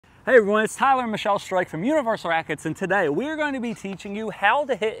Hey everyone, it's Tyler and Michelle Strike from Universal Rackets, and today we're going to be teaching you how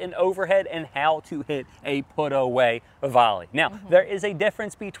to hit an overhead and how to hit a put-away volley. Now, there is a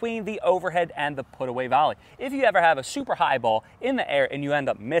difference between the overhead and the put-away volley. If you ever have a super high ball in the air and you end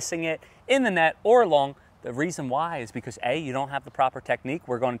up missing it in the net or long, the reason why is because A, you don't have the proper technique,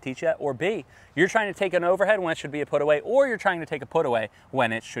 we're going to teach you that, or B, you're trying to take an overhead when it should be a put-away, or you're trying to take a put-away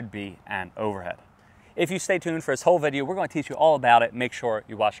when it should be an overhead. If you stay tuned for this whole video, we're going to teach you all about it. Make sure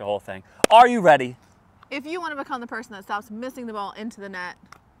you watch the whole thing. Are you ready? If you want to become the person that stops missing the ball into the net,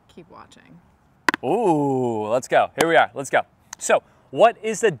 keep watching. Ooh, let's go. Here we are. Let's go. So, what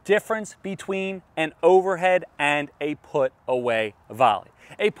is the difference between an overhead and a put-away volley?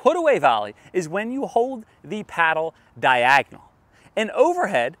 A put-away volley is when you hold the paddle diagonal. An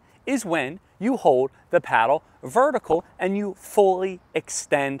overhead is when you hold the paddle vertical and you fully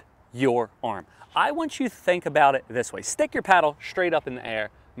extend your arm. I want you to think about it this way. Stick your paddle straight up in the air,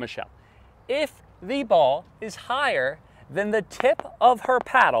 Michelle. If the ball is higher than the tip of her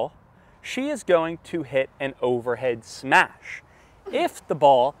paddle, she is going to hit an overhead smash. If the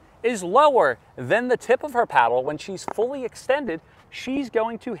ball is lower than the tip of her paddle when she's fully extended, she's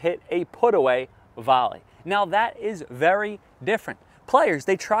going to hit a put-away volley. Now that is very different. Players,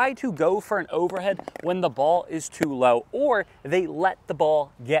 they try to go for an overhead when the ball is too low, or they let the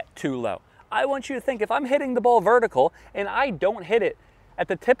ball get too low. I want you to think, if I'm hitting the ball vertical and I don't hit it at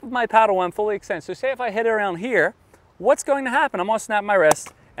the tip of my paddle when I'm fully extended, so say if I hit it around here, what's going to happen? I'm going to snap my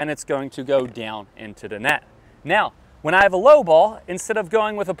wrist and it's going to go down into the net. Now, when I have a low ball, instead of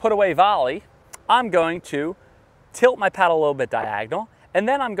going with a put-away volley, I'm going to tilt my paddle a little bit diagonal, and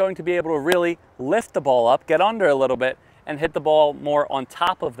then I'm going to be able to really lift the ball up, get under a little bit, and hit the ball more on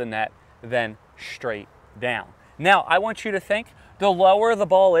top of the net than straight down. Now, I want you to think, the lower the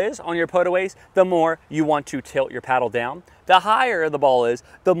ball is on your put-aways, the more you want to tilt your paddle down. The higher the ball is,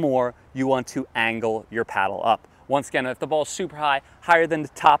 the more you want to angle your paddle up. Once again, if the ball is super high, higher than the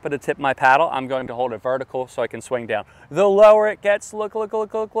top of the tip of my paddle, I'm going to hold it vertical so I can swing down. The lower it gets, look,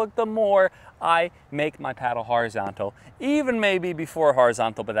 the more I make my paddle horizontal. Even maybe before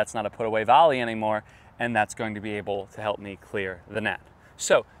horizontal, but that's not a put-away volley anymore, and that's going to be able to help me clear the net.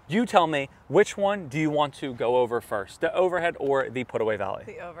 So you tell me, which one do you want to go over first, the overhead or the put-away volley?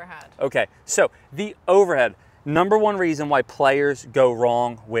 The overhead. Okay, so the overhead, number one reason why players go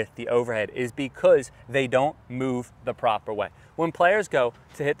wrong with the overhead is because they don't move the proper way. When players go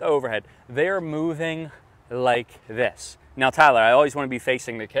to hit the overhead, they're moving like this. Now, Tyler, I always want to be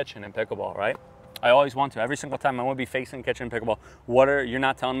facing the kitchen in pickleball, right? I always want to. Every single time I want to be facing the kitchen in pickleball. You're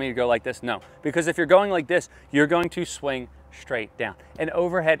not telling me to go like this? No, because if you're going like this, you're going to swing straight down. An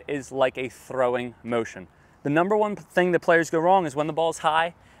overhead is like a throwing motion. The number one thing that players go wrong is when the ball's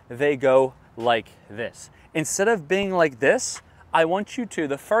high, they go like this. Instead of being like this, I want you to,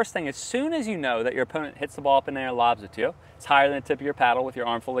 the first thing, as soon as you know that your opponent hits the ball up in the air and lobs it to you, it's higher than the tip of your paddle with your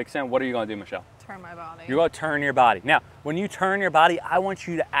arm fully extended, what are you going to do, Michelle? Turn my body. You're going to turn your body. Now, when you turn your body, I want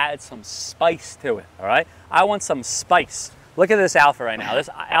you to add some spice to it, all right? I want some spice. Look at this outfit right now. This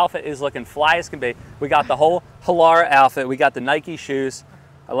outfit is looking fly as can be. We got the whole Halara outfit. We got the Nike shoes.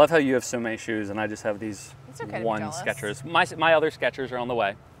 I love how you have so many shoes and I just have these one Skechers. My other Skechers are on the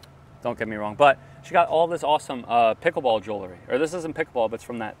way. Don't get me wrong. But she got all this awesome pickleball jewelry. Or this isn't pickleball, but it's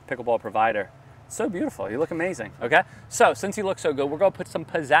from that pickleball provider. It's so beautiful. You look amazing, okay? So since you look so good, we're going to put some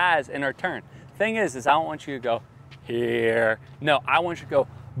pizzazz in our turn. Thing is I don't want you to go here. No, I want you to go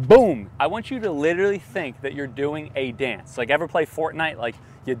boom. I want you to literally think that you're doing a dance. Like, ever play Fortnite? Like,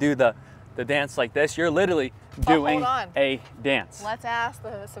 you do the dance like this. You're literally doing a dance. Let's ask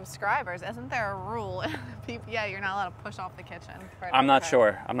the subscribers. Isn't there a rule in PPA you're not allowed to push off the kitchen? I'm not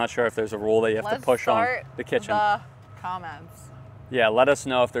sure. I'm not sure if there's a rule that you have to push on the kitchen. The comments. Yeah, let us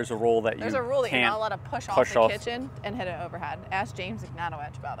know if there's a rule that There's a rule that you're not allowed to push off the kitchen and hit it overhead. Ask James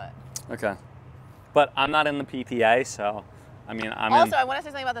Ignatowicz about it. Okay. But I'm not in the PPA, so I mean, I want to say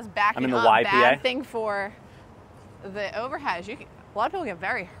something about this backing up bad thing for the overheads. A lot of people get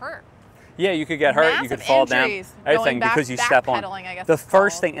very hurt. Yeah, you could get hurt, you could fall down, everything because you step on. The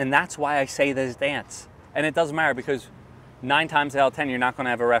first thing, and that's why I say this dance. And it doesn't matter because 9 times out of 10, you're not going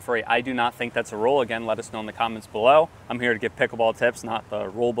to have a referee. I do not think that's a rule. Again, let us know in the comments below. I'm here to give pickleball tips, not the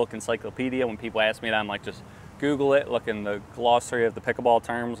rule book encyclopedia. When people ask me that, I'm like, just Google it, look in the glossary of the pickleball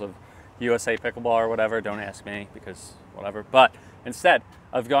terms of USA Pickleball or whatever. Don't ask me because whatever. But instead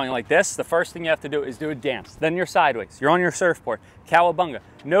of going like this, the first thing you have to do is do a dance. Then you're sideways. You're on your surfboard. Cowabunga.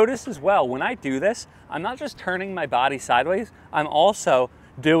 Notice as well, when I do this, I'm not just turning my body sideways. I'm also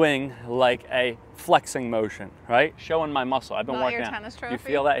doing like a flexing motion, right? Showing my muscle. I've been Not working your out. tennis trophy? You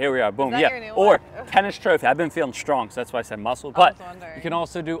feel that? Here we are. Boom. Is that Yeah. your new Or one? tennis trophy. I've been feeling strong, so that's why I said muscle. But I was wondering. you can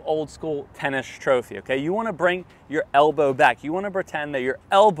also do old school tennis trophy, okay? You want to bring your elbow back. You want to pretend that you're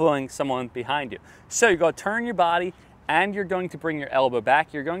elbowing someone behind you. So you're going to turn your body and you're going to bring your elbow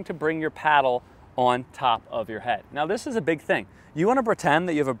back. You're going to bring your paddle on top of your head. Now this is a big thing. You want to pretend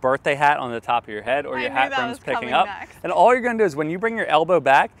that you have a birthday hat on the top of your head, or your hat brim's picking up. And all you're going to do is when you bring your elbow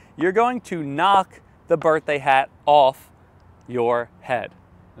back, you're going to knock the birthday hat off your head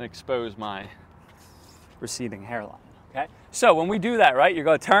and expose my receding hairline, okay? So when we do that, right, you're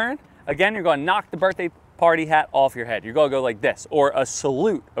going to turn. Again, you're going to knock the birthday party hat off your head. You're going to go like this, or a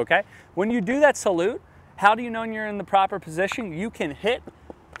salute, okay? When you do that salute, how do you know when you're in the proper position? You can hit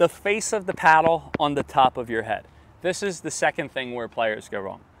the face of the paddle on the top of your head. This is the second thing where players go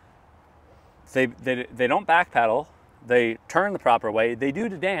wrong. They don't back pedal, they turn the proper way, they do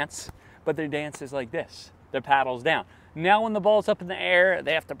the dance, but their dance is like this. Their paddle's down. Now when the ball's up in the air,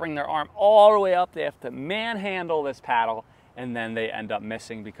 they have to bring their arm all the way up, they have to manhandle this paddle, and then they end up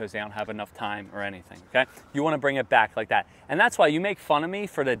missing because they don't have enough time or anything, okay? You want to bring it back like that. And that's why you make fun of me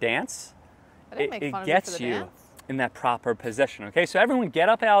for the dance. It gets you in that proper position, okay? So everyone get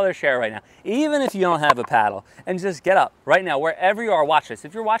up out of their chair right now, even if you don't have a paddle, and just get up right now, wherever you are, watch this.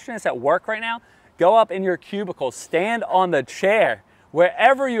 If you're watching this at work right now, go up in your cubicle, stand on the chair,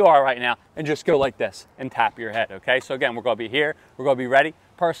 wherever you are right now, and just go like this and tap your head, okay? So again, we're gonna be here, we're gonna be ready.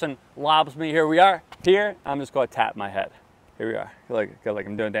 Person lobs me, here we are, here, I'm just gonna tap my head. Here we are, go like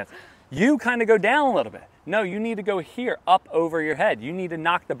I'm doing a dance. You kind of go down a little bit. No, you need to go here, up over your head. You need to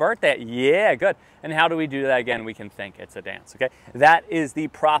knock the birthday. Yeah, good. And how do we do that again? We can think it's a dance, okay? That is the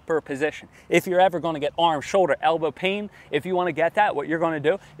proper position. If you're ever going to get arm, shoulder, elbow pain, if you want to get that, what you're going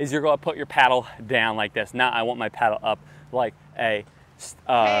to do is you're going to put your paddle down like this. Now I want my paddle up like a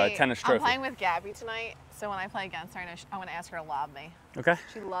tennis trophy. I'm playing with Gabby tonight, so when I play against her, I want to ask her to lob me. Okay.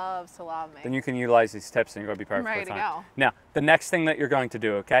 She loves to lob me. Then you can utilize these tips and you're going to be perfect. I'm ready to go. Now, the next thing that you're going to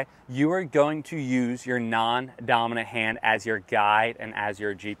do, okay, you are going to use your non-dominant hand as your guide and as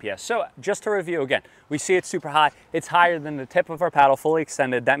your GPS. So just to review again, we see it's super high. It's higher than the tip of our paddle, fully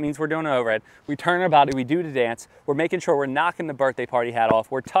extended. That means we're doing an overhead. We turn our body, we do the dance. We're making sure we're knocking the birthday party hat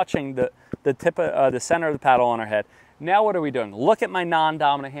off. We're touching the tip of the center of the paddle on our head. Now what are we doing? Look at my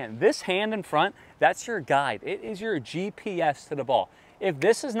non-dominant hand. This hand in front, that's your guide. It is your GPS to the ball. If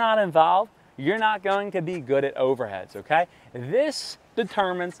this is not involved, you're not going to be good at overheads, okay? This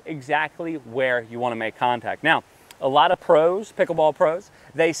determines exactly where you want to make contact. Now, a lot of pros, pickleball pros,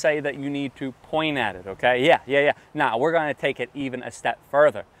 they say that you need to point at it, okay? Yeah. Now, we're going to take it even a step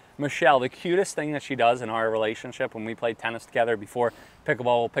further. Michelle, the cutest thing that she does in our relationship when we played tennis together before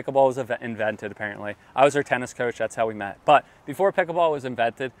pickleball was invented apparently. I was her tennis coach, that's how we met. But before pickleball was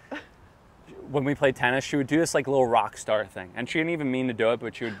invented, when we played tennis, she would do this like little rock star thing. And she didn't even mean to do it,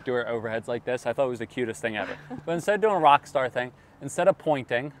 but she would do her overheads like this. I thought it was the cutest thing ever. But instead of doing a rock star thing, instead of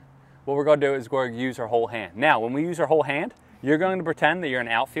pointing, what we're going to do is we're going to use our whole hand. Now, when we use our whole hand, you're going to pretend that you're an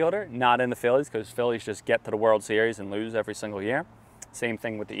outfielder, not in the Phillies, because Phillies just get to the World Series and lose every single year. Same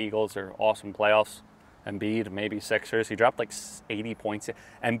thing with the Eagles, they're awesome playoffs. Embiid, maybe Sixers, he dropped like 80 points.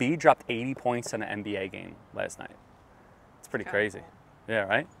 Embiid dropped 80 points in an NBA game last night. It's pretty crazy. Yeah,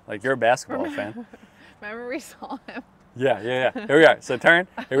 right? Like you're a basketball fan. Remember we saw him? Yeah. Here we are. So turn,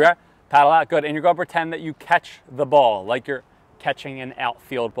 here we are, paddle out, good. And you're going to pretend that you catch the ball like you're catching an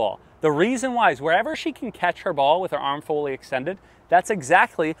outfield ball. The reason why is wherever she can catch her ball with her arm fully extended, that's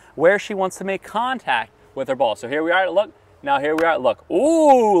exactly where she wants to make contact with her ball. So here we are, look. Now here we are, look.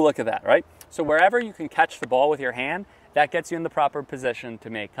 Ooh, look at that, right? So wherever you can catch the ball with your hand, that gets you in the proper position to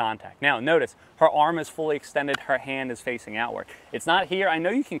make contact. Now notice, her arm is fully extended, her hand is facing outward. It's not here, I know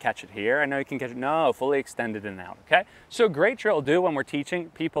you can catch it here, I know you can catch it, no, fully extended and out, okay? So a great drill to do when we're teaching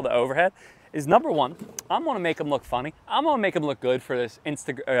people the overhead is number one, I'm gonna make them look funny. I'm gonna make them look good for this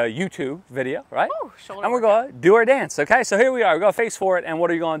YouTube video, right? Ooh, and we're gonna do our dance, okay? So here we are, we're gonna face forward, and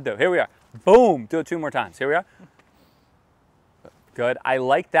what are you gonna do? Here we are, boom, do it 2 more times, here we are. Good, I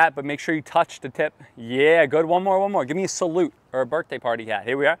like that, but make sure you touch the tip. Yeah, good, one more. Give me a salute or a birthday party hat.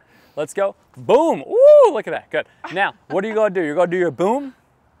 Here we are, let's go. Boom, ooh, look at that, good. Now, what are you gonna do? You're gonna do your boom,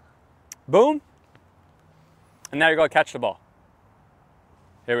 boom, and now you're gonna catch the ball.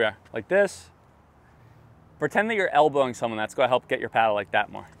 Here we are, like this. Pretend that you're elbowing someone. That's gonna help get your paddle like that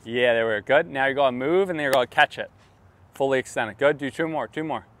more. Yeah, there we are, good. Now you're gonna move and then you're gonna catch it. Fully extended, good, do 2 more.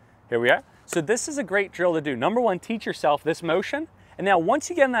 Here we are. So this is a great drill to do. Number one, teach yourself this motion. And now once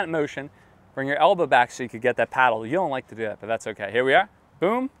you get in that motion, bring your elbow back so you could get that paddle. You don't like to do that, but that's okay. Here we are,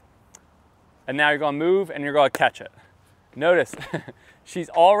 boom. And now you're gonna move and you're gonna catch it. notice she's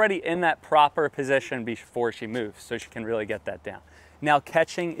already in that proper position before she moves, so she can really get that down. Now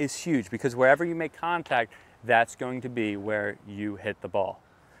catching is huge because wherever you make contact, that's going to be where you hit the ball.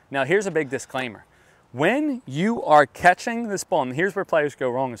 Now here's a big disclaimer. When you are catching this ball, and here's where players go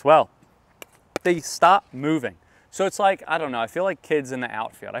wrong as well, they stop moving. So it's like, I don't know, I feel like kids in the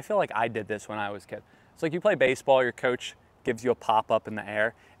outfield. I feel like I did this when I was a kid. It's like you play baseball, your coach gives you a pop-up in the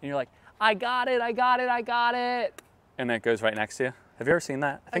air, and you're like, I got it, I got it, I got it. And then it goes right next to you. Have you ever seen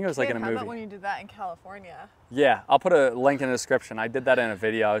that? I think it was like in a movie. How about when you did that in California? Yeah, I'll put a link in the description. I did that in a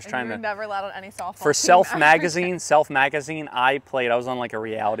video. I was trying to. You were never allowed on any softball For team Self Magazine, I was on like a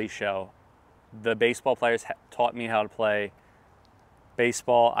reality show. The baseball players taught me how to play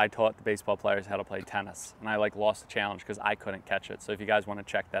baseball. I taught the baseball players how to play tennis. And I like lost the challenge because I couldn't catch it. So if you guys want to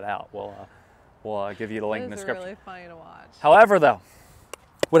check that out, we'll give you the link in the description. It's really funny to watch. However, though,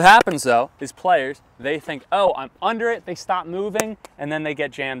 what happens though is players, they think, oh, I'm under it, they stop moving, and then they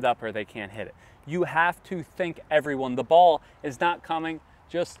get jammed up or they can't hit it. You have to think, everyone, the ball is not coming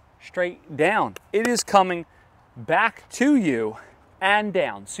just straight down. It is coming back to you and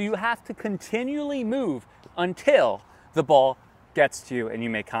down. So you have to continually move until the ball gets to you and you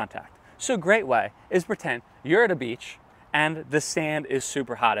make contact. So a great way is pretend you're at a beach and the sand is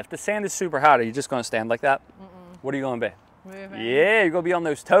super hot. If the sand is super hot, are you just gonna stand like that? What are you gonna be? Moving. Yeah, you're gonna be on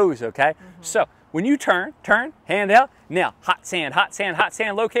those toes, okay? So when you turn, hand out, now hot sand,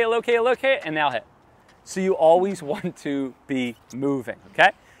 locate, and now hit. So you always want to be moving,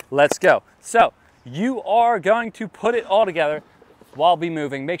 okay? Let's go. So you are going to put it all together while be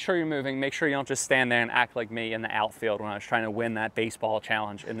moving. Make sure you're moving. Make sure you don't just stand there and act like me in the outfield when I was trying to win that baseball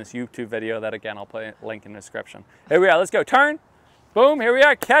challenge in this YouTube video that, again, I'll put a link in the description. Here we are. Let's go. Turn. Boom. Here we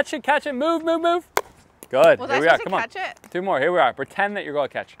are. Catch it. Move. Good. Was here I we are. supposed Come to on. catch it? Two more. Here we are. Pretend that you're going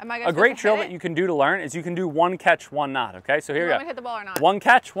to catch. Am I a great drill that you can do to learn is you can do one catch, one not. Okay. So here we go. go. Hit the ball or not? One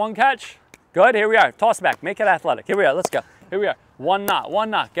catch. Good. Here we are. Toss it back. Make it athletic. Here we are. Let's go. Here we are. One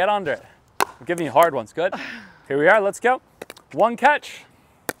not. Get under it. I'm giving you hard ones. Good. Here we are. Let's go. One catch.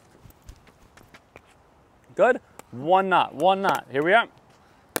 Good. One not. Here we are.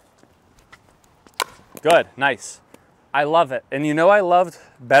 Good. Nice. I love it. And you know I loved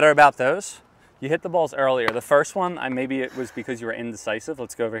better about those? You hit the balls earlier. The first one, maybe it was because you were indecisive.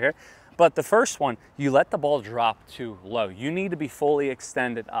 Let's go over here. But the first one, you let the ball drop too low. You need to be fully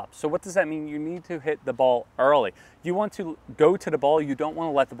extended up. So what does that mean? You need to hit the ball early. You want to go to the ball. You don't want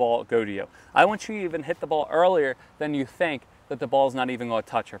to let the ball go to you. I want you to even hit the ball earlier than you think that the ball's not even going to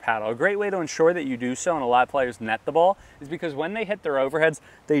touch your paddle. A great way to ensure that you do so, and a lot of players net the ball, is because when they hit their overheads,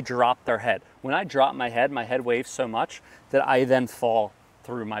 they drop their head. When I drop my head waves so much that I then fall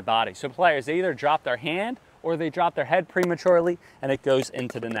through my body. So players, they either drop their hand or they drop their head prematurely and it goes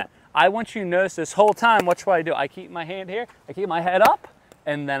into the net. I want you to notice this whole time, what do? I keep my hand here, I keep my head up,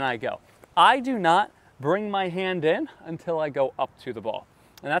 and then I go. I do not bring my hand in until I go up to the ball.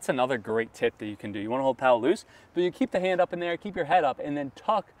 And that's another great tip that you can do. You want to hold paddle loose, but you keep the hand up in there, keep your head up, and then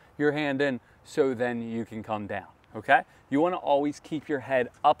tuck your hand in so then you can come down, okay? You want to always keep your head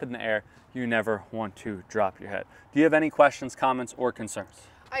up in the air. You never want to drop your head. Do you have any questions, comments, or concerns?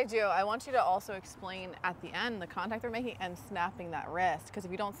 I do. I want you to also explain at the end the contact they're making and snapping that wrist, because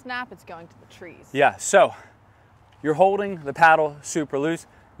if you don't snap, it's going to the trees. Yeah, so you're holding the paddle super loose.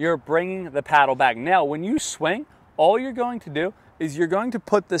 You're bringing the paddle back. Now, when you swing, all you're going to do is you're going to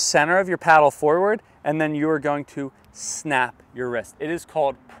put the center of your paddle forward, and then you are going to snap your wrist. It is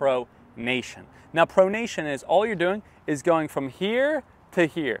called pronation. Now, pronation is all you're doing is going from here to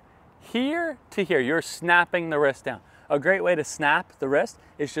here to here. You're snapping the wrist down. A great way to snap the wrist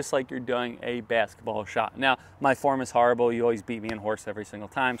is just like you're doing a basketball shot. Now, my form is horrible. You always beat me in horse every single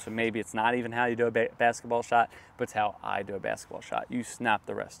time, so maybe it's not even how you do a basketball shot, but it's how I do a basketball shot. You snap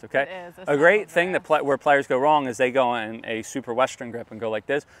the wrist, okay? It is a great thing where players go wrong is they go in a super Western grip and go like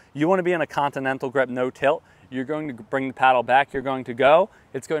this. You want to be in a continental grip, no tilt. You're going to bring the paddle back. You're going to go.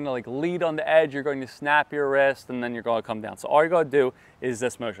 It's going to like lead on the edge. You're going to snap your wrist, and then you're going to come down. So all you're going to do is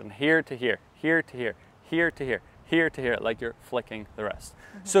this motion, here to here, here to here, here to here, here to here, like you're flicking the wrist.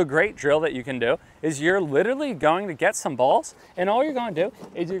 So a great drill that you can do is you're literally going to get some balls, and all you're going to do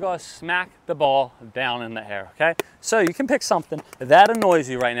is you're going to smack the ball down in the air, okay? So you can pick something that annoys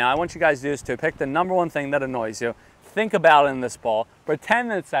you right now. I want you guys to do this too. Pick the number one thing that annoys you. Think about it in this ball. Pretend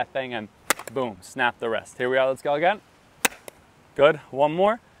that it's that thing, and boom, snap the wrist. Here we are. Let's go again. Good. One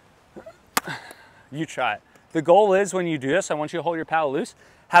more. You try it. The goal is when you do this, I want you to hold your paddle loose,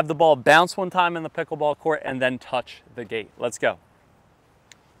 have the ball bounce one time in the pickleball court, and then touch the gate. Let's go.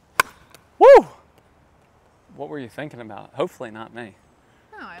 Woo! What were you thinking about? Hopefully not me.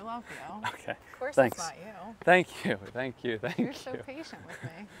 No, I love you. Okay. Of course Thanks. It's not you. Thank you. Thank you. Thank you. You're so patient with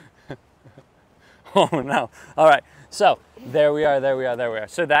me. Oh no. All right. So there we are, there we are, there we are.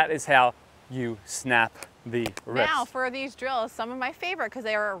 So that is how you snap the wrist. Now for these drills, some of my favorite because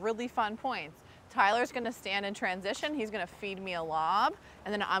they are really fun points. Tyler's gonna stand in transition. He's gonna feed me a lob,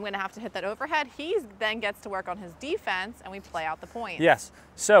 and then I'm gonna have to hit that overhead. He then gets to work on his defense, and we play out the points. Yes.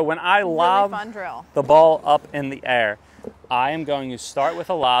 So when I lob fun drill. the ball up in the air, I am going to start with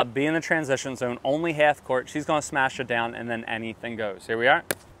a lob, be in the transition zone, only half court. She's gonna smash it down, and then anything goes. Here we are.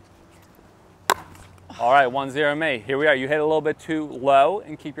 All right, 1-0 me. Here we are. You hit a little bit too low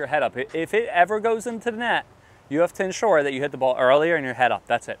and keep your head up. If it ever goes into the net, you have to ensure that you hit the ball earlier and your head up.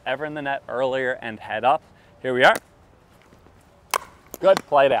 That's it. Ever in the net, earlier and head up. Here we are. Good.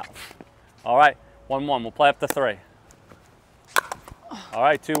 Play it out. All right. 1-1. We'll play up to 3. All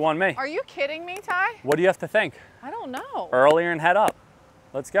right. 2-1 me. Are you kidding me, Ty? What do you have to think? I don't know. Earlier and head up.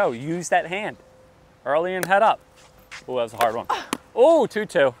 Let's go. Use that hand. Earlier and head up. Oh, that was a hard one. Oh,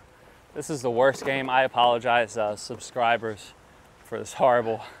 2-2. This is the worst game. I apologize, subscribers, for this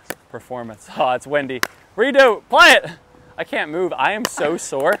horrible performance. Oh, it's windy. Redo. Play it. I can't move. I am so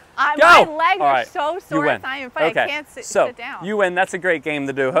sore. Go. My legs are so sore. It's not even funny. Okay. I can't sit down. You win. That's a great game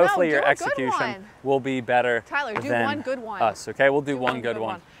to do. Hopefully do your a execution will be better Tyler, do than one good one. us. Okay, we'll do one good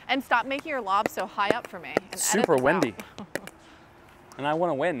one. And stop making your lob so high up for me. And super windy. And I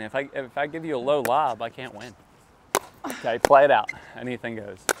want to win. If I give you a low lob, I can't win. Okay, play it out. Anything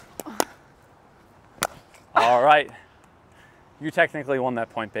goes. All right. You technically won that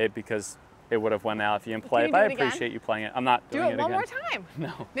point, babe, because it would have went out if you didn't play it. But I appreciate you playing it. I'm not doing it again. Do it one more time.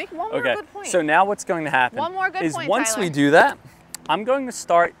 No. Make one more good point. So now what's going to happen one more good is point, once Tyler. we do that, I'm going to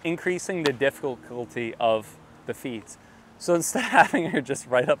start increasing the difficulty of the feeds. So instead of having her just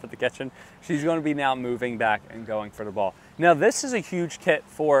right up at the kitchen, she's going to be now moving back and going for the ball. Now this is a huge tip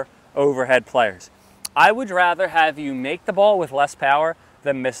for overhead players. I would rather have you make the ball with less power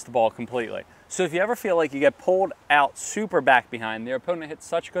than miss the ball completely. So if you ever feel like you get pulled out super back behind, your opponent hits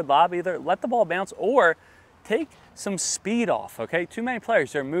such a good lob, either let the ball bounce or take some speed off, okay? Too many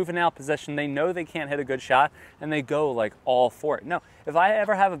players, they're moving out position, they know they can't hit a good shot, and they go like all for it. No, if I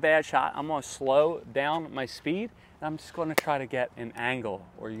ever have a bad shot, I'm gonna slow down my speed, and I'm just gonna try to get an angle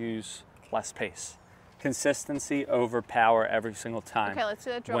or use less pace. Consistency over power every single time. Okay, let's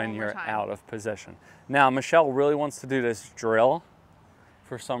do that drill when one more you're time. out of position. Now, Michelle really wants to do this drill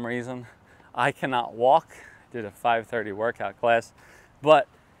for some reason. I cannot walk. I did a 5:30 workout class, but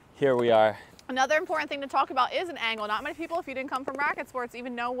here we are. Another important thing to talk about is an angle. Not many people, if you didn't come from racket sports,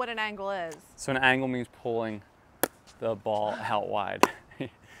 even know what an angle is. So an angle means pulling the ball out wide. Here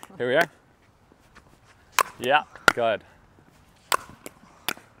we are. Yeah, good.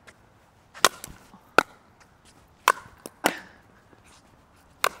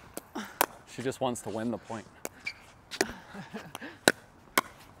 She just wants to win the point.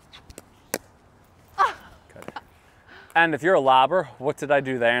 Good. And if you're a lobber, what did I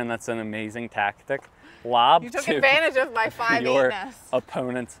do there? And that's an amazing tactic. Lob You took to advantage of my 5'8"ness. your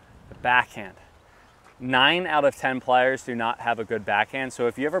opponent's backhand. 9 out of 10 players do not have a good backhand. So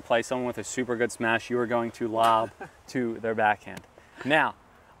if you ever play someone with a super good smash, you are going to lob to their backhand. Now,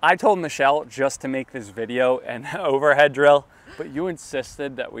 I told Michelle just to make this video an overhead drill, but you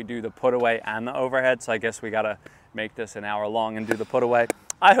insisted that we do the put away and the overhead. So I guess we gotta make this an hour long and do the put away.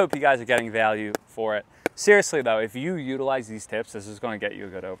 I hope you guys are getting value for it. Seriously though, if you utilize these tips, this is gonna get you a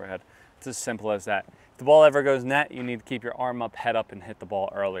good overhead. It's as simple as that. If the ball ever goes net, you need to keep your arm up, head up, and hit the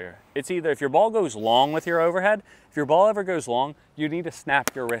ball earlier. It's either if your ball goes long with your overhead, if your ball ever goes long, you need to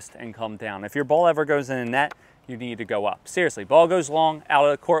snap your wrist and come down. If your ball ever goes in a net, you need to go up. Seriously, ball goes long, out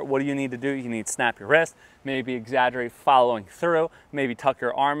of the court, what do you need to do? You need to snap your wrist, maybe exaggerate following through, maybe tuck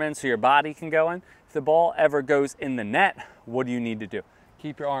your arm in so your body can go in. If the ball ever goes in the net, what do you need to do?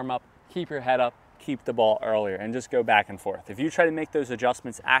 Keep your arm up, keep your head up, keep the ball earlier, and just go back and forth. If you try to make those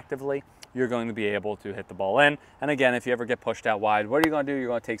adjustments actively, you're going to be able to hit the ball in. And again, if you ever get pushed out wide, what are you going to do? You're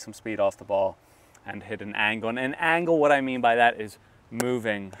going to take some speed off the ball and hit an angle. And an angle, what I mean by that is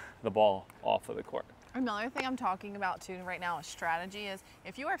moving the ball off of the court. Another thing I'm talking about too right now is strategy is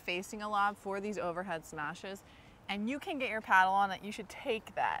if you are facing a lob for these overhead smashes and you can get your paddle on it, you should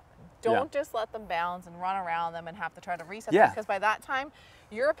take that. Don't just let them bounce and run around them and have to try to reset them, because by that time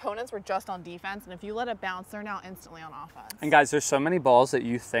your opponents were just on defense, and if you let it bounce, they're now instantly on offense. And guys, there's so many balls that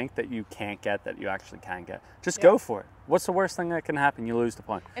you think that you can't get that you actually can get. Just go for it. What's the worst thing that can happen? You lose the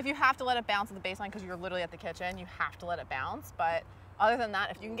point. If you have to let it bounce at the baseline because you're literally at the kitchen, you have to let it bounce. But other than that,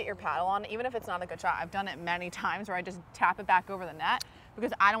 if you can get your paddle on, even if it's not a good shot, I've done it many times where I just tap it back over the net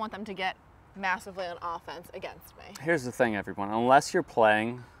because I don't want them to get massively on offense against me. Here's the thing, everyone. Unless you're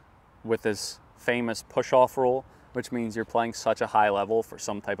playing with this famous push-off rule, which means you're playing such a high level for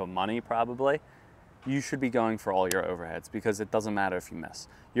some type of money probably, you should be going for all your overheads because it doesn't matter if you miss.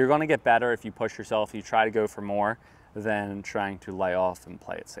 You're going to get better if you push yourself, you try to go for more than trying to lay off and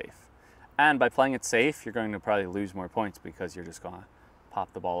play it safe. And by playing it safe, you're going to probably lose more points because you're just going to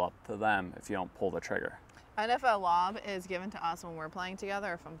pop the ball up to them if you don't pull the trigger. And if a lob is given to us when we're playing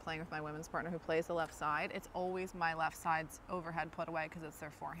together, if I'm playing with my women's partner who plays the left side, it's always my left side's overhead put away because it's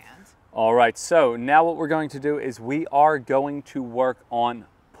their forehand. All right, so now what we're going to do is we are going to work on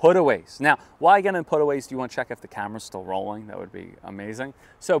putaways. Now, while I get in putaways, do you want to check if the camera's still rolling? That would be amazing.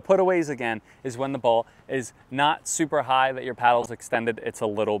 So putaways, again, is when the ball is not super high that your paddle's extended, it's a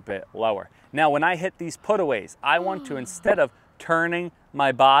little bit lower. Now, when I hit these putaways, I want to, instead of turning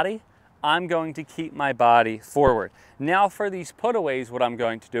my body, I'm going to keep my body forward. Now for these putaways, what I'm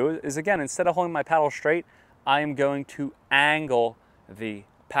going to do is, again, instead of holding my paddle straight, I am going to angle the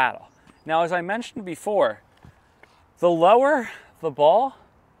paddle. Now, as I mentioned before, the lower the ball,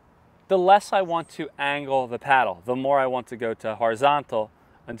 the less I want to angle the paddle. The more I want to go to horizontal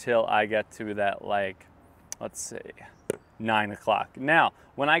until I get to that, like, let's see, 9 o'clock. Now,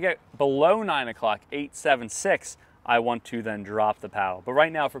 when I get below 9 o'clock, 8, 7, 6, I want to then drop the paddle. But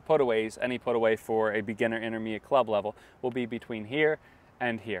right now for putaways, any putaway for a beginner, intermediate, club level will be between here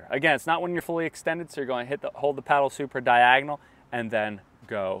and here. Again, it's not when you're fully extended, so you're going to hold the paddle super diagonal and then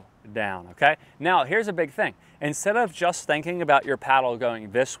go down, okay? Now, here's a big thing. Instead of just thinking about your paddle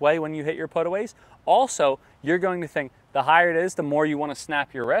going this way when you hit your putaways, also, you're going to think the higher it is, the more you want to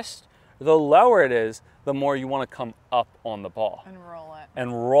snap your wrist. The lower it is, the more you want to come up on the ball. And roll it.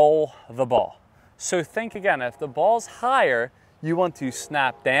 And roll the ball. So think again, if the ball's higher, you want to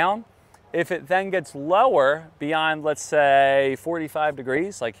snap down. If it then gets lower beyond, let's say, 45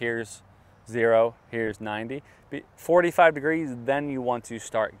 degrees, like here's 0, here's 90, 45 degrees, then you want to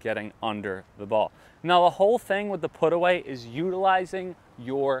start getting under the ball. Now, the whole thing with the putaway is utilizing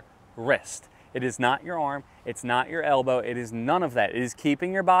your wrist. It is not your arm, it's not your elbow, it is none of that. It is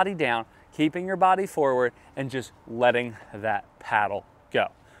keeping your body down, keeping your body forward, and just letting that paddle go.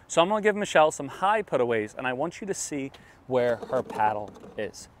 So I'm going to give Michelle some high putaways, and I want you to see where her paddle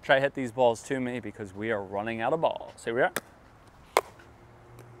is. Try to hit these balls to me because we are running out of balls. Here we are.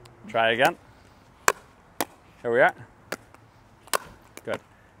 Try again. Here we are. Good.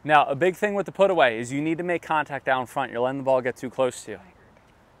 Now, a big thing with the putaway is you need to make contact down front. You're letting the ball get too close to you.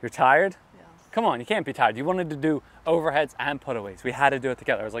 You're tired? Yeah. Come on, you can't be tired. You wanted to do overheads and putaways. We had to do it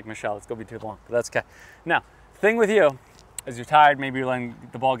together. I was like, Michelle, it's going to be too long, but that's okay. Now, thing with you, as you're tired, maybe you're letting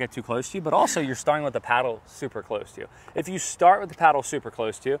the ball get too close to you, but also you're starting with the paddle super close to you. If you start with the paddle super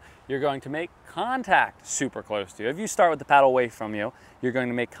close to you, you're going to make contact super close to you. If you start with the paddle away from you, you're going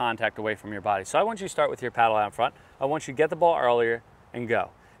to make contact away from your body. So I want you to start with your paddle out front. I want you to get the ball earlier and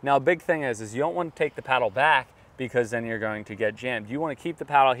go. Now, a big thing is you don't want to take the paddle back because then you're going to get jammed. You want to keep the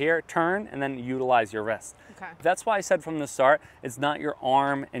paddle here, turn, and then utilize your wrist. Okay. That's why I said from the start, it's not your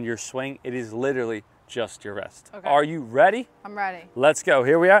arm and your swing, it is literally just your wrist. Okay. Are you ready? I'm ready. Let's go.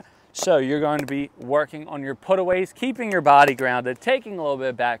 Here we are. So you're going to be working on your putaways, keeping your body grounded, taking a little bit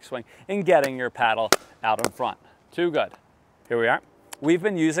of backswing, and getting your paddle out in front. Too good. Here we are. We've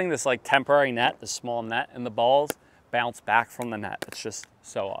been using this like temporary net, this small net, and the balls bounce back from the net. It's just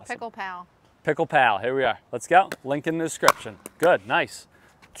so awesome. Pickle pal. Pickle pal. Here we are. Let's go. Link in the description. Good. Nice.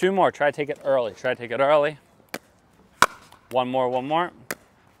 2 more. Try to take it early. Try to take it early. 1 more. 1 more.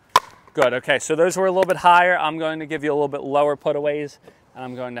 Good, okay, so those were a little bit higher. I'm going to give you a little bit lower putaways, and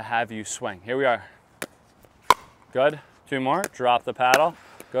I'm going to have you swing. Here we are. Good, 2 more, drop the paddle.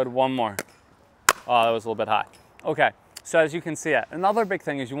 Good, 1 more. Oh, that was a little bit high. Okay, so as you can see, another big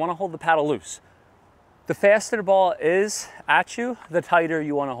thing is you want to hold the paddle loose. The faster the ball is at you, the tighter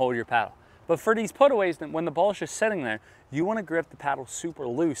you want to hold your paddle. But for these putaways, when the ball is just sitting there, you want to grip the paddle super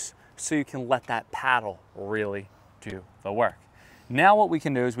loose so you can let that paddle really do the work. Now what we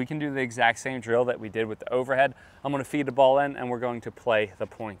can do is we can do the exact same drill that we did with the overhead. I'm going to feed the ball in and we're going to play the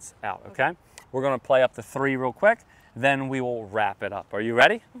points out, okay? We're going to play up to 3 real quick, then we will wrap it up. Are you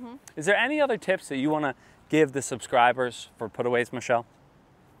ready? Mm-hmm. Is there any other tips that you want to give the subscribers for putaways, Michelle?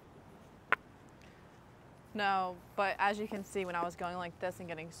 No, but as you can see, when I was going like this and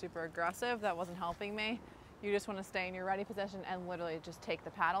getting super aggressive, that wasn't helping me. You just want to stay in your ready position and literally just take the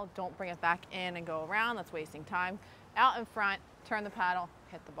paddle. Don't bring it back in and go around. That's wasting time. Out in front, turn the paddle,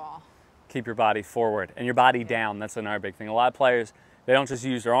 hit the ball. Keep your body forward and your body down. That's another big thing. A lot of players, they don't just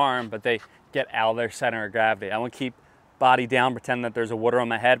use their arm, but they get out of their center of gravity. I want to keep body down, pretend that there's a water on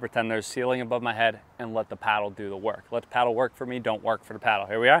my head, pretend there's ceiling above my head, and let the paddle do the work. Let the paddle work for me, don't work for the paddle.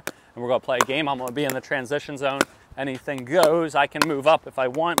 Here we are, and we're gonna play a game. I'm gonna be in the transition zone. Anything goes. I can move up if I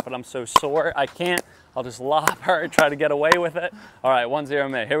want, but I'm so sore I can't. I'll just lob her and try to get away with it. All right, 1-0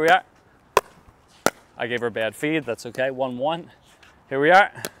 me. Here we are. I gave her a bad feed, that's okay. 1-1. Here we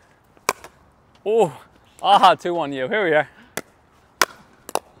are. Oh, 2-1 you. Here we are.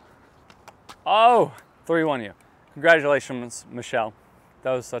 Oh, 3-1 you. Congratulations, Michelle.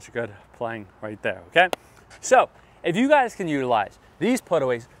 That was such a good playing right there, okay? So, if you guys can utilize these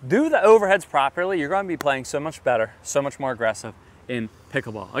putaways, do the overheads properly, you're going to be playing so much better, so much more aggressive in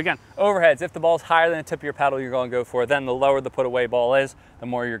pickleball. Again, overheads, if the ball is higher than the tip of your paddle, you're going to go for it. Then the lower the put away ball is, the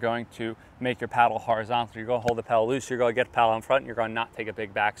more you're going to make your paddle horizontal. You're going to hold the paddle loose, you're going to get the paddle in front, and you're going to not take a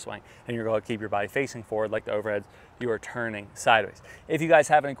big backswing, and you're going to keep your body facing forward like the overheads. You are turning sideways. If you guys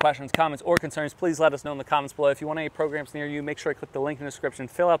have any questions, comments, or concerns, please let us know in the comments below. If you want any programs near you, make sure to click the link in the description,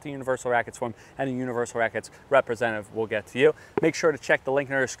 fill out the Universal Rackets form, and a Universal Rackets representative will get to you. Make sure to check the link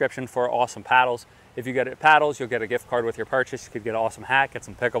in the description for awesome paddles. If you get paddles, you'll get a gift card with your purchase. You could get an awesome hat, get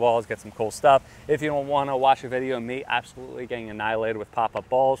some pickleballs, get some cool stuff. If you don't want to watch a video of me absolutely getting annihilated with pop-up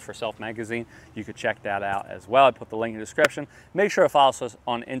balls for Self Magazine, you could check that out as well. I put the link in the description. Make sure to follow us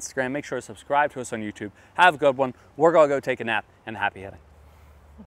on Instagram. Make sure to subscribe to us on YouTube. Have a good one. We're going to go take a nap, and happy hitting.